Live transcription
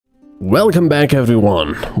Welcome back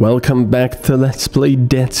everyone, welcome back to Let's Play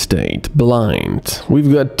Dead State Blind.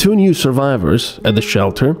 We've got 2 new survivors at the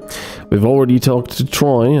shelter. We've already talked to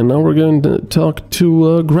Troy and now we're going to talk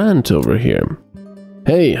to Grant over here.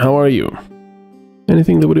 Hey, how are you?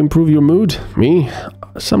 Anything that would improve your mood? Me?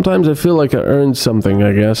 Sometimes I feel like I earned something,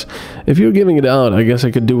 I guess. If you're giving it out, I guess I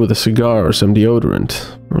could do with a cigar or some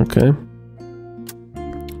deodorant. Okay.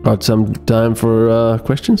 Got some time for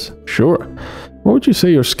questions? Sure. What would you say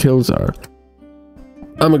your skills are?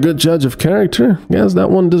 I'm a good judge of character? Guess that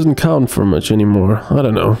one doesn't count for much anymore. I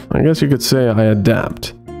don't know. I guess you could say I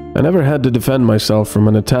adapt. I never had to defend myself from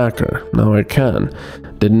an attacker. Now I can.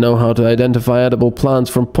 Didn't know how to identify edible plants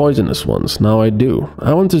from poisonous ones. Now I do.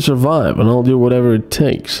 I want to survive and I'll do whatever it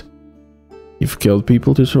takes. You've killed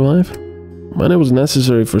people to survive? When it was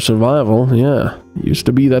necessary for survival, yeah. Used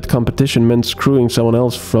to be that competition meant screwing someone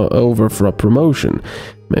else over for a promotion.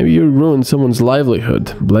 Maybe you ruined someone's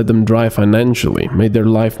livelihood, bled them dry financially, made their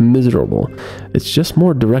life miserable. It's just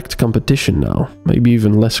more direct competition now, maybe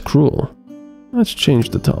even less cruel. Let's change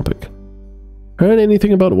the topic. Heard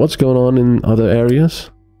anything about what's going on in other areas?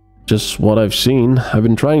 Just what I've seen. I've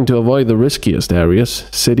been trying to avoid the riskiest areas.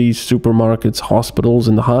 Cities, supermarkets, hospitals,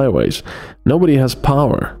 and the highways. Nobody has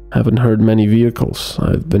power. Haven't heard many vehicles.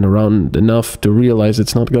 I've been around enough to realize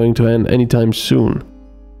it's not going to end anytime soon.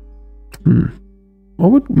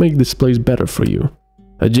 What would make this place better for you?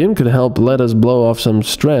 A gym could help let us blow off some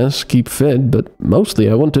stress, keep fit, but mostly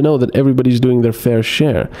I want to know that everybody's doing their fair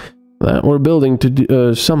share. That we're building to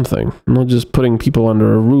do something, not just putting people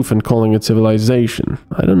under a roof and calling it civilization.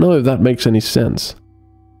 I don't know if that makes any sense.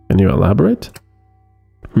 Can you elaborate?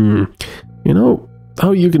 You know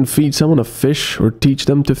how you can feed someone a fish or teach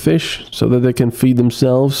them to fish so that they can feed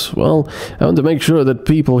themselves? Well, I want to make sure that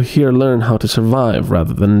people here learn how to survive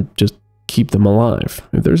rather than just keep them alive.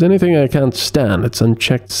 If there's anything I can't stand, it's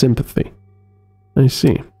unchecked sympathy. I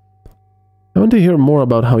see. I want to hear more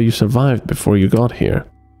about how you survived before you got here.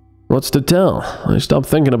 What's to tell? I stopped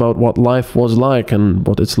thinking about what life was like and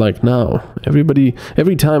what it's like now.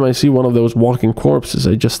 Every time I see one of those walking corpses,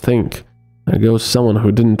 I just think, there goes someone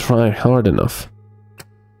who didn't try hard enough.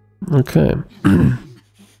 Okay.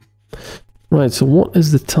 Right, so what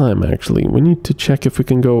is the time actually? We need to check if we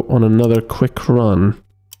can go on another quick run.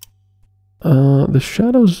 The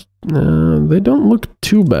shadows, they don't look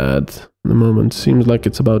too bad at the moment. Seems like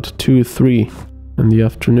it's about 2 or 3 in the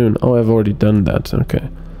afternoon. Oh, I've already done that. Okay.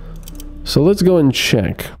 So let's go and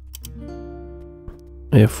check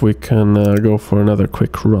if we can go for another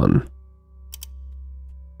quick run.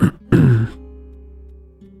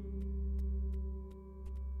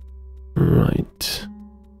 Right.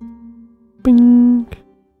 Bing.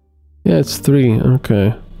 Yeah, it's 3.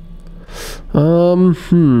 Okay.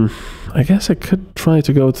 I guess I could try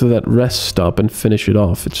to go to that rest stop and finish it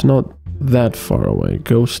off. It's not that far away.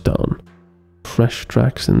 Ghost Town. Fresh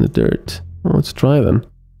tracks in the dirt. Well, let's try then.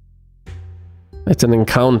 It's an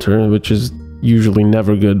encounter, which is usually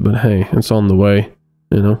never good, but hey, it's on the way,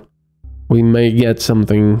 you know. We may get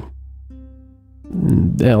something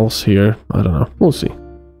else here. I don't know. We'll see.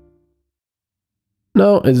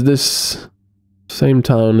 No, it's this same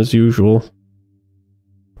town as usual.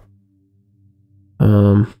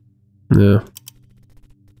 Yeah.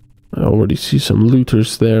 I already see some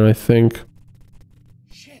looters there, I think.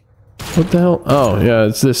 What the hell? Oh, yeah,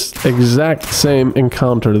 it's this exact same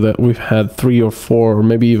encounter that we've had 3 or 4, or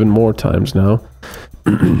maybe even more times now.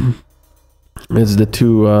 It's the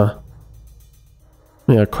 2,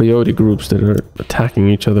 coyote groups that are attacking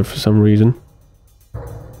each other for some reason.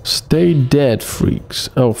 Stay dead, freaks.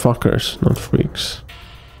 Oh, fuckers, not freaks.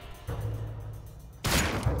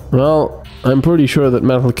 Well, I'm pretty sure that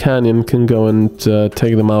MetalCanyon can go and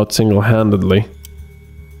take them out single-handedly.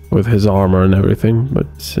 With his armor and everything,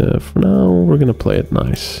 but for now we're gonna play it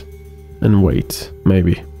nice. And wait,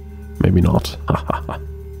 maybe. Maybe not.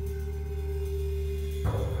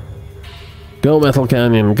 Go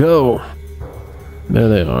MetalCanyon, go! There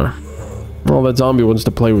they are. Well, that zombie wants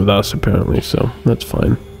to play with us apparently, so that's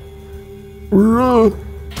fine.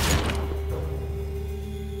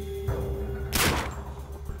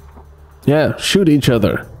 Yeah, shoot each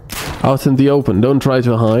other. Out in the open, don't try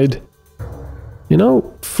to hide. You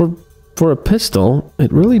know, for a pistol,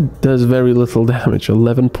 it really does very little damage.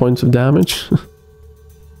 11 points of damage.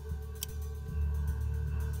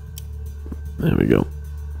 There we go.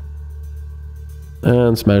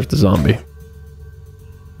 And smash the zombie.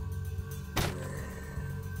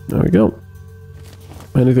 There we go.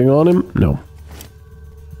 Anything on him? No.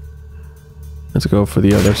 Let's go for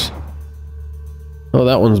the others. Oh,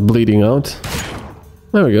 that one's bleeding out.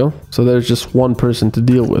 There we go. So there's just one person to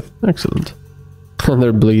deal with. Excellent. And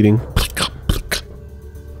they're bleeding.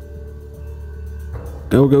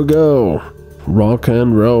 Go, go, go. Rock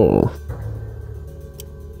and roll.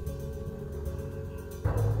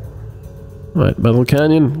 Right,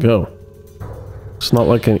 MetalCanyon, go. It's not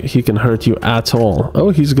like he can hurt you at all. Oh,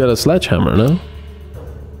 he's got a sledgehammer now.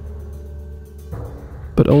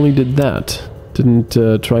 But only did that.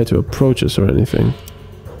 Didn't try to approach us or anything.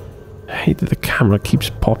 I hate that the camera keeps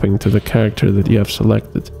popping to the character that you have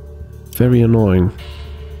selected. Very annoying.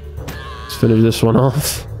 Let's finish this one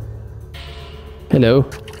off. Hello.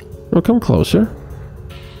 Oh, come closer.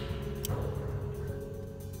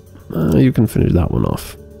 You can finish that one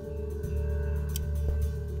off.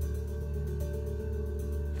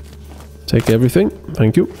 Take everything.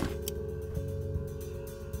 Thank you.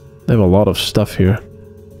 They have a lot of stuff here.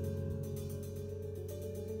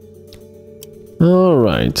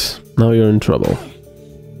 Alright. Now you're in trouble.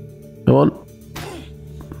 Come on.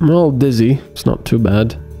 I'm all dizzy. It's not too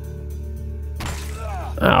bad.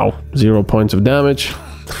 Ow. 0 points of damage.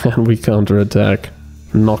 And we counterattack.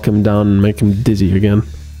 Knock him down and make him dizzy again.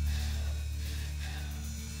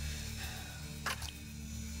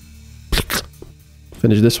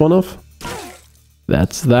 Finish this one off.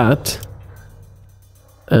 That's that.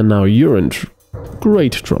 And now you're in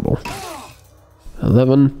great trouble.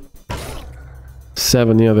 11.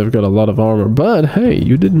 7, yeah, they've got a lot of armor. But hey,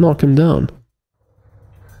 you did knock him down.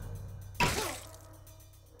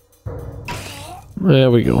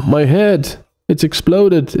 There we go. My head! It's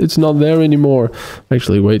exploded. It's not there anymore.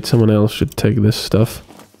 Actually, wait, someone else should take this stuff.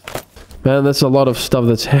 Man, that's a lot of stuff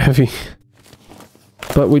that's heavy.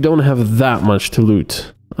 But we don't have that much to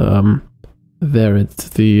loot. There at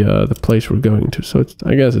the place we're going to, so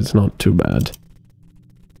I guess it's not too bad.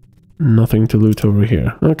 Nothing to loot over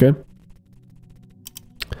here. Okay.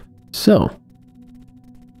 So,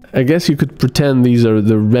 I guess you could pretend these are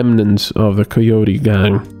the remnants of the Coyote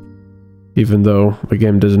gang. Even though the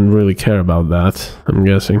game doesn't really care about that, I'm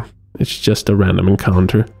guessing. It's just a random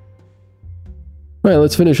encounter. Right,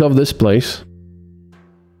 let's finish off this place.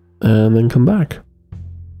 And then come back.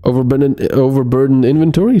 Overburdened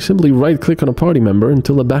inventory? Simply right-click on a party member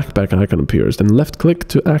until a backpack icon appears, then left-click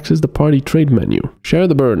to access the party trade menu. Share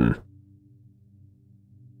the burden.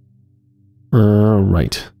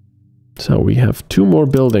 Right. So we have 2 more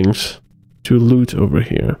buildings to loot over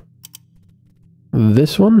here.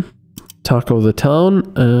 This one, Taco the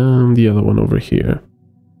Town, and the other one over here.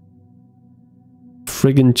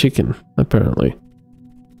 Friggin' chicken, apparently.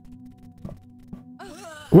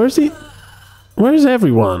 Where's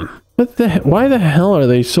everyone? Why the hell are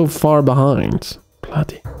they so far behind?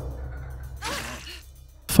 Bloody.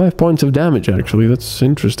 5 points of damage, actually. That's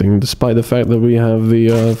interesting, despite the fact that we have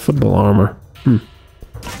the football armor.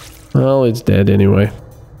 Well, it's dead anyway.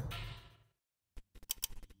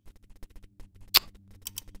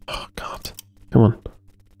 Oh, God. Come on.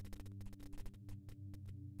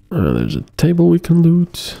 There's a table we can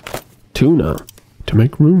loot. Tuna. To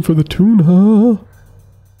make room for the tuna.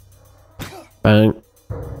 Bang.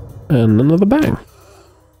 And another bang.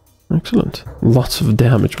 Excellent. Lots of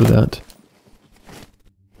damage with that.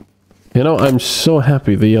 You know, I'm so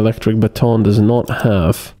happy the electric baton does not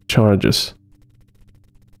have charges.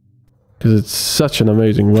 Because it's such an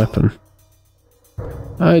amazing weapon.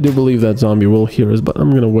 I do believe that zombie will hear us, but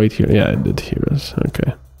I'm gonna wait here. Yeah, it did hear us.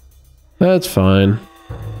 Okay. That's fine.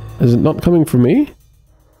 Is it not coming for me?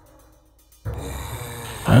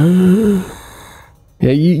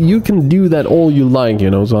 Yeah, you can do that all you like,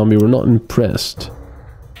 you know, zombie. We're not impressed.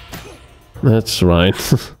 That's right.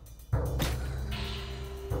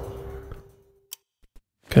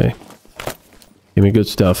 Okay. Give me good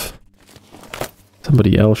stuff.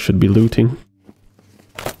 Somebody else should be looting.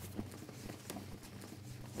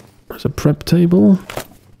 There's a prep table.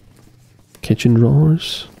 Kitchen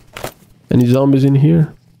drawers. Any zombies in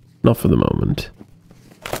here? Not for the moment.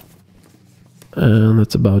 And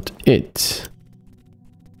that's about it.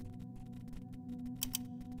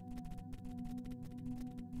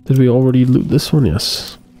 Did we already loot this one?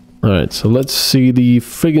 Yes. Alright, so let's see the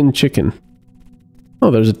friggin' chicken. Oh,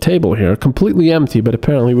 there's a table here. Completely empty, but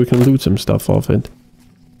apparently we can loot some stuff off it.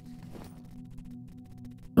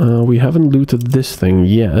 We haven't looted this thing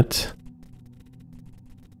yet.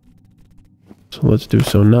 So let's do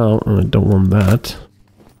so now. Oh, I don't want that.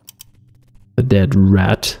 A dead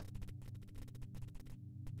rat.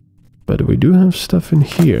 But we do have stuff in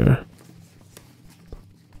here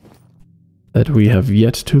that we have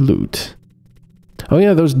yet to loot. Oh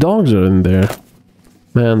yeah, those dogs are in there.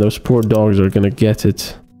 Man, those poor dogs are gonna get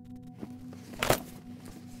it.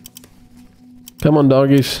 Come on,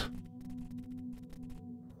 doggies.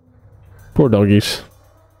 Poor doggies.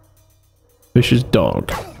 Vicious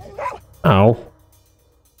dog. Ow.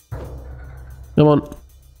 Come on.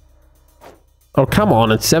 Oh, come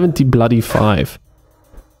on, it's 70 bloody 5.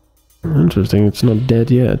 Interesting, it's not dead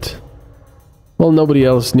yet. Well, nobody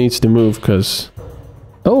else needs to move, because...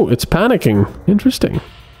 Oh, it's panicking. Interesting.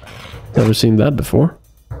 Never seen that before.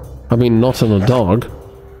 I mean, not on a dog.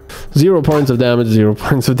 0 points of damage, 0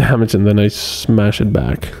 points of damage, and then I smash it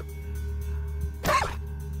back.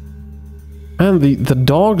 And the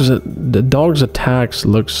dog's attacks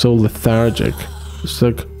look so lethargic. It's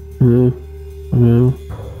like...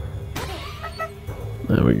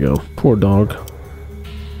 There we go. Poor dog.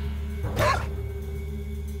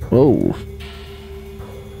 Whoa.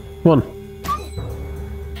 Come on.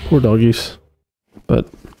 Poor doggies. But,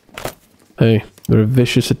 hey, they're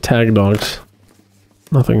vicious attack dogs.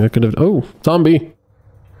 Nothing I could have... Oh, zombie!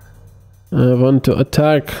 I want to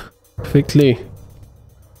attack quickly.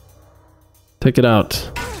 Take it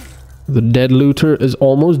out. The dead looter is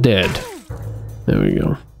almost dead. There we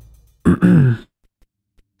go.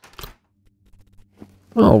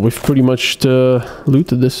 Well, we've pretty much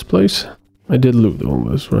looted this place. I did loot all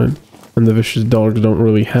this, right? And the vicious dogs don't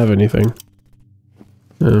really have anything.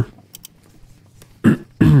 Yeah.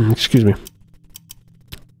 Excuse me.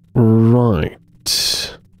 Right.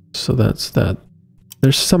 So that's that.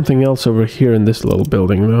 There's something else over here in this little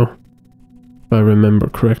building, though. If I remember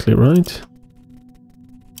correctly, right?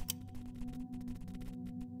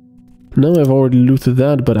 No, I've already looted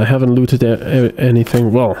that, but I haven't looted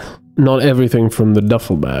anything. Well, not everything from the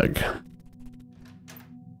duffel bag.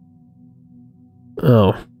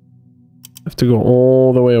 Oh. I have to go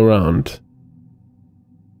all the way around.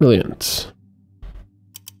 Brilliant.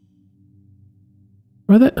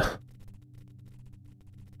 Where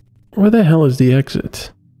the hell is the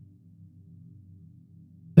exit?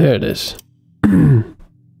 There it is.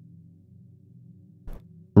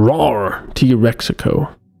 Roar!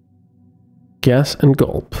 T-Rexico. Gas and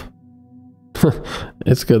gulp.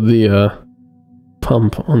 It's got the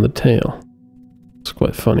pump on the tail. It's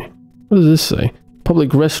quite funny. What does this say?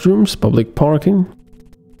 Public restrooms, public parking,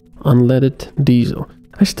 unleaded diesel.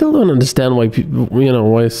 I still don't understand why people,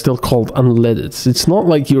 why it's still called unleaded. It's not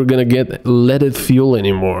like you're gonna get leaded fuel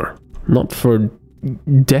anymore. Not for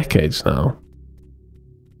decades now.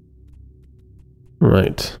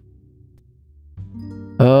 Right.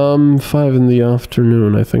 5 in the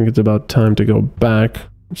afternoon. I think it's about time to go back.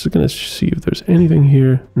 I'm just gonna see if there's anything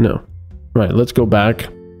here. No. Right, let's go back.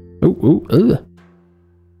 Ugh.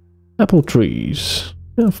 Apple trees.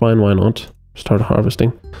 Yeah, fine, why not? Start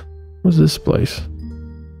harvesting. What's this place?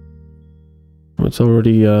 Oh, it's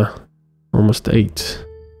already almost 8.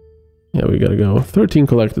 Yeah, we gotta go. 13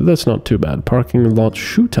 collected. That's not too bad. Parking lot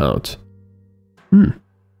shootout.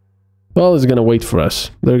 Well, it's gonna wait for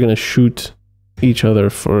us. They're gonna shoot each other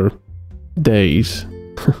for days.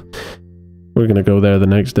 We're gonna go there the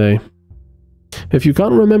next day. If you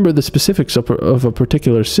can't remember the specifics of a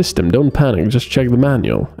particular system, don't panic, just check the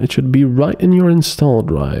manual. It should be right in your install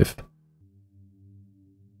drive.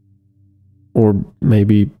 Or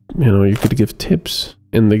maybe, you could give tips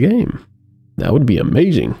in the game. That would be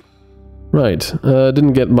amazing. Right,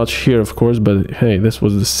 didn't get much here, of course, but hey, this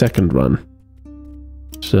was the second run.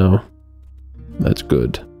 So, that's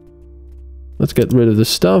good. Let's get rid of this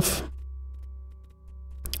stuff.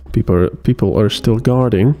 People are still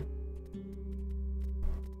guarding.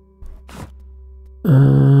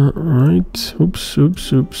 Right. Oops.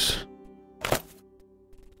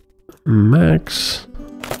 Max.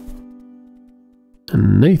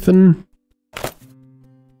 And Nathan.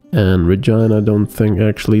 And Regina, I don't think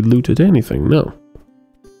actually looted anything, no.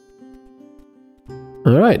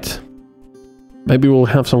 Alright. Maybe we'll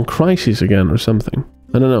have some crises again or something.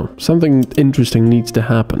 I don't know. Something interesting needs to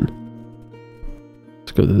happen.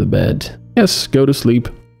 Let's go to the bed. Yes, go to sleep.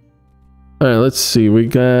 Alright, let's see. We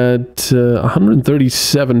got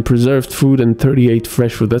 137 preserved food and 38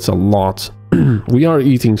 fresh food. That's a lot. We are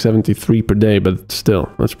eating 73 per day, but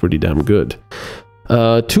still, that's pretty damn good.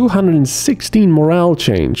 216 morale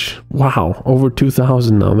change. Wow, over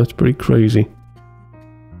 2,000 now. That's pretty crazy.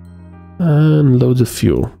 And loads of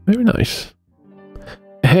fuel. Very nice.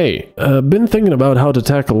 Hey, been thinking about how to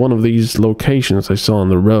tackle one of these locations I saw on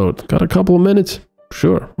the road. Got a couple of minutes?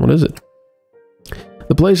 Sure, what is it?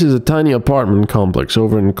 The place is a tiny apartment complex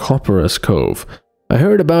over in Copperas Cove. I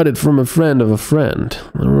heard about it from a friend of a friend.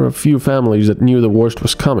 There were a few families that knew the worst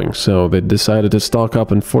was coming, so they decided to stock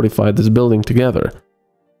up and fortify this building together.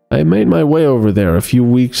 I made my way over there a few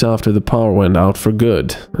weeks after the power went out for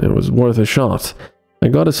good. It was worth a shot. I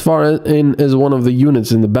got as far in as one of the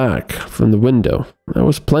units in the back, from the window. There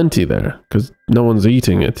was plenty there, because no one's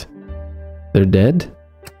eating it. They're dead?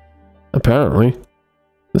 Apparently.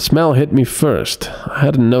 The smell hit me first. I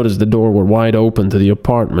hadn't noticed the door were wide open to the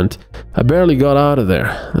apartment. I barely got out of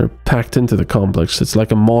there. They're packed into the complex. It's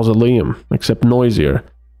like a mausoleum, except noisier.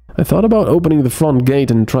 I thought about opening the front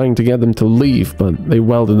gate and trying to get them to leave, but they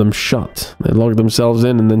welded them shut. They locked themselves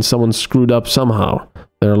in and then someone screwed up somehow.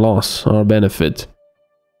 Their loss, our benefit.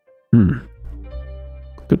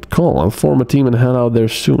 Good call. I'll form a team and head out there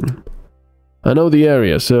soon. I know the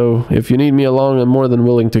area, so if you need me along, I'm more than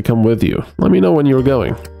willing to come with you. Let me know when you're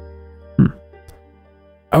going.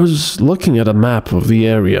 I was looking at a map of the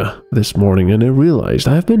area this morning and I realized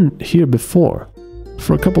I've been here before.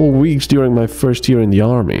 For a couple of weeks during my first year in the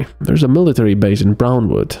army. There's a military base in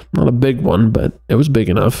Brownwood. Not a big one, but it was big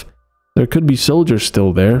enough. There could be soldiers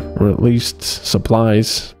still there, or at least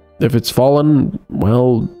supplies. If it's fallen,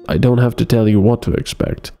 well, I don't have to tell you what to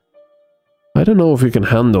expect. I don't know if you can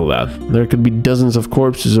handle that. There could be dozens of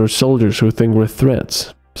corpses or soldiers who think we're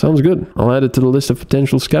threats. Sounds good. I'll add it to the list of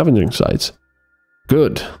potential scavenging sites.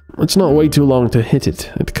 Good. It's not way too long to hit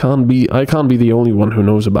it. I can't be the only one who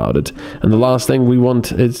knows about it. And the last thing we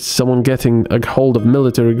want is someone getting a hold of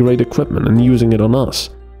military-grade equipment and using it on us.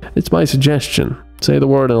 It's my suggestion. Say the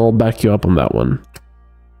word and I'll back you up on that one.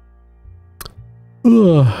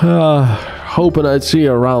 Hoping I'd see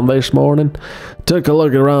you around this morning. Took a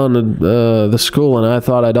look around at the school and I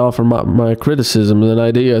thought I'd offer my criticisms and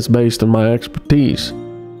ideas based on my expertise.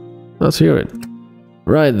 Let's hear it.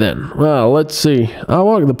 Right then. Well, let's see. I'll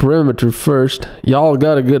walk the perimeter first. Y'all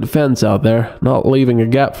got a good fence out there. Not leaving a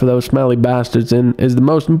gap for those smelly bastards in is the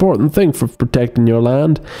most important thing for protecting your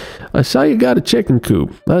land. I saw you got a chicken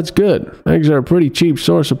coop. That's good. Eggs are a pretty cheap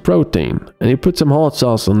source of protein. And you put some hot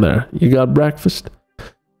sauce in there. You got breakfast?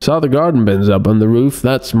 Saw the garden bins up on the roof.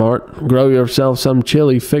 That's smart. Grow yourself some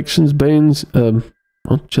chili fixins, beans,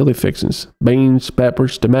 chili fixins. Beans,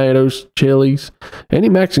 peppers, tomatoes, chilies. Any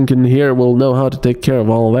Mexican here will know how to take care of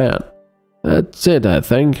all that. That's it, I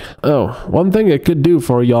think. Oh, one thing I could do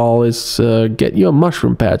for y'all is get you a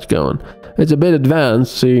mushroom patch going. It's a bit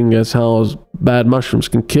advanced, seeing as how bad mushrooms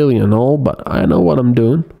can kill you and all, but I know what I'm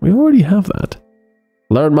doing. We already have that.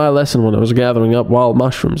 Learned my lesson when I was gathering up wild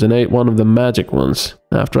mushrooms and ate one of the magic ones.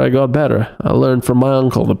 After I got better, I learned from my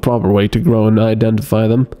uncle the proper way to grow and identify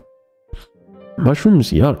them.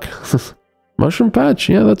 Mushrooms, yuck. Mushroom patch?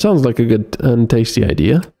 Yeah, that sounds like a good and tasty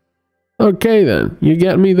idea. Okay then, you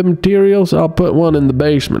get me the materials, I'll put one in the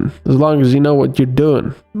basement. As long as you know what you're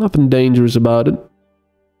doing. Nothing dangerous about it.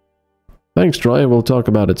 Thanks, Troy. We'll talk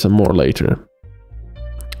about it some more later.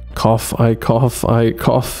 Cough, I cough, I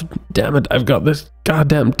cough. Damn it, I've got this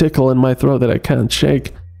goddamn tickle in my throat that I can't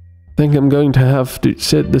shake. Think I'm going to have to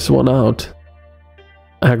sit this one out.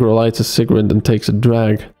 Agro lights a cigarette and takes a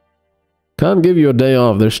drag. Can't give you a day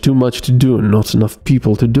off, there's too much to do and not enough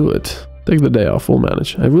people to do it. Take the day off, we'll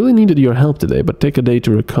manage. I really needed your help today, but take a day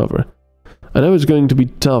to recover. I know it's going to be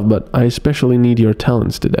tough, but I especially need your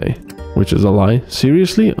talents today. Which is a lie.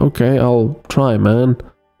 Seriously? Okay, I'll try, man.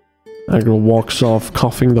 Agro walks off,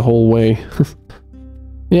 coughing the whole way.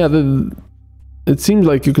 Yeah, it seems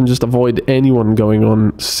like you can just avoid anyone going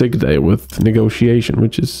on sick day with negotiation,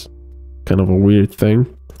 which is kind of a weird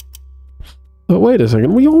thing. But wait a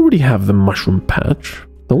second, we already have the mushroom patch,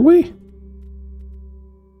 don't we?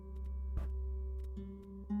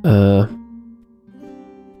 Yeah,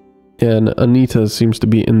 and Anita seems to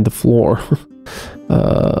be in the floor.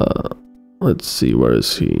 Let's see, where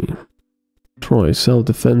is he? Troy,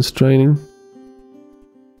 self-defense training.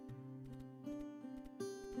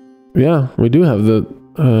 Yeah, we do have the,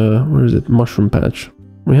 where is it? Mushroom patch.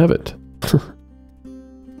 We have it.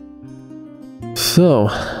 So,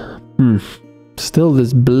 still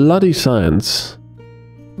this bloody science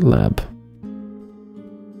lab.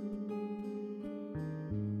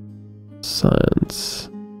 Science.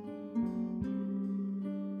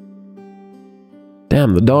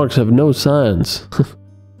 Damn, the dogs have no science.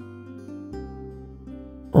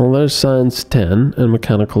 Well, there's science 10 and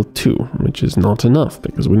mechanical 2, which is not enough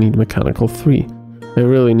because we need mechanical 3. I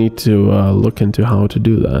really need to look into how to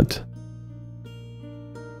do that.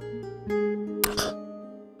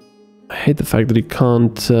 I hate the fact that he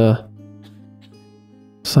can't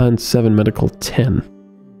science 7, medical 10.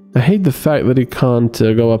 I hate the fact that he can't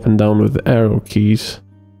go up and down with arrow keys.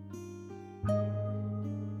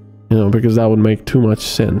 You know, because that would make too much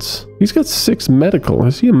sense. He's got 6 medical.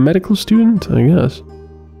 Is he a medical student? I guess.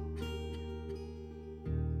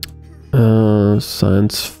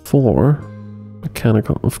 Science 4.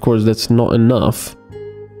 Mechanical. Of course, that's not enough.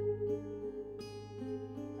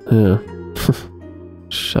 Yeah.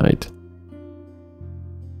 Shite.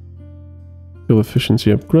 Fuel efficiency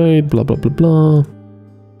upgrade, blah blah blah blah.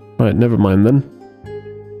 Alright, never mind then.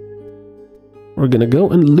 we're gonna go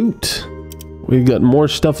and loot. We've got more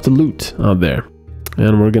stuff to loot out there.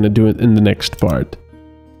 And we're gonna do it in the next part.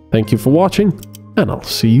 Thank you for watching, and I'll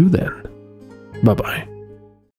see you then. Bye-bye.